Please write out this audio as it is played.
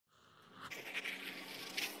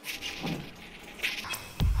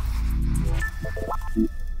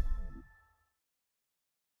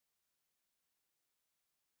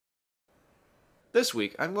This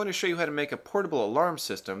week, I'm going to show you how to make a portable alarm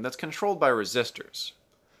system that's controlled by resistors.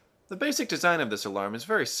 The basic design of this alarm is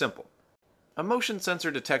very simple. A motion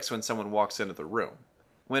sensor detects when someone walks into the room.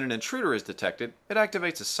 When an intruder is detected, it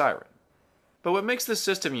activates a siren. But what makes this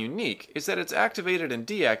system unique is that it's activated and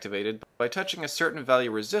deactivated by touching a certain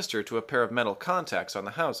value resistor to a pair of metal contacts on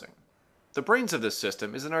the housing. The brains of this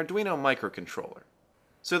system is an Arduino microcontroller.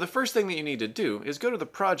 So the first thing that you need to do is go to the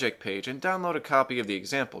project page and download a copy of the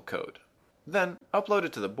example code. Then, upload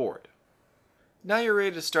it to the board. Now you're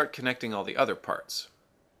ready to start connecting all the other parts.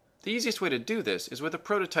 The easiest way to do this is with a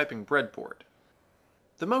prototyping breadboard.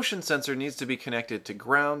 The motion sensor needs to be connected to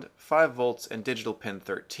ground, 5 volts, and digital pin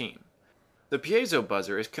 13. The piezo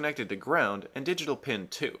buzzer is connected to ground and digital pin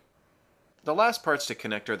 2. The last parts to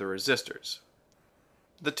connect are the resistors.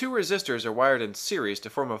 The two resistors are wired in series to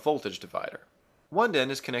form a voltage divider. One end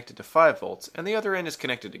is connected to 5 volts and the other end is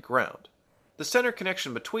connected to ground. The center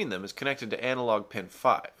connection between them is connected to analog pin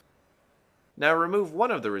 5. Now remove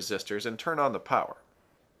one of the resistors and turn on the power.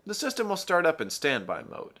 The system will start up in standby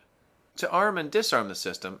mode. To arm and disarm the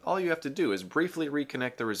system, all you have to do is briefly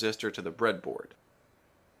reconnect the resistor to the breadboard.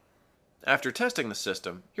 After testing the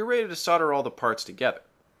system, you're ready to solder all the parts together.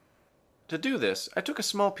 To do this, I took a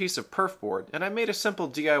small piece of perf board and I made a simple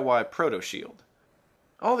DIY proto shield.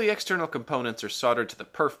 All the external components are soldered to the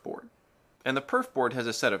perf board, and the perf board has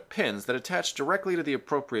a set of pins that attach directly to the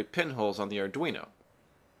appropriate pinholes on the Arduino.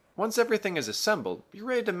 Once everything is assembled, you're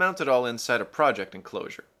ready to mount it all inside a project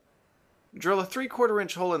enclosure. Drill a 3/4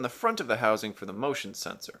 inch hole in the front of the housing for the motion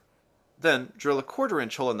sensor. Then, drill a 1/4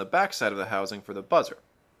 inch hole in the back side of the housing for the buzzer.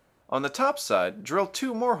 On the top side, drill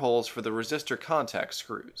 2 more holes for the resistor contact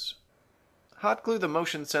screws. Hot glue the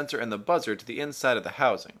motion sensor and the buzzer to the inside of the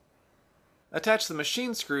housing. Attach the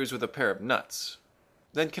machine screws with a pair of nuts.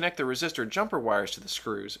 Then connect the resistor jumper wires to the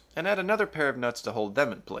screws and add another pair of nuts to hold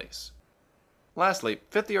them in place. Lastly,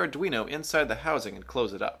 fit the Arduino inside the housing and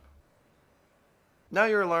close it up. Now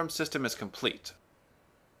your alarm system is complete.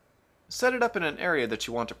 Set it up in an area that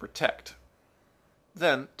you want to protect.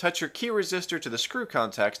 Then, touch your key resistor to the screw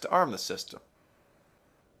contacts to arm the system.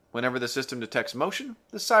 Whenever the system detects motion,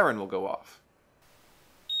 the siren will go off.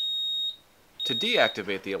 To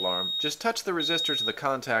deactivate the alarm, just touch the resistor to the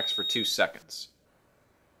contacts for 2 seconds.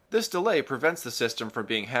 This delay prevents the system from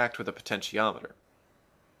being hacked with a potentiometer.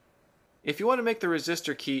 If you want to make the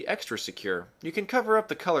resistor key extra secure, you can cover up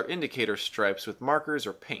the color indicator stripes with markers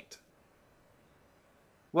or paint.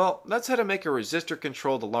 Well, that's how to make a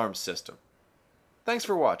resistor-controlled alarm system. Thanks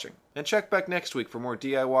for watching, and check back next week for more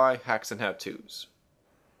DIY hacks and how-tos.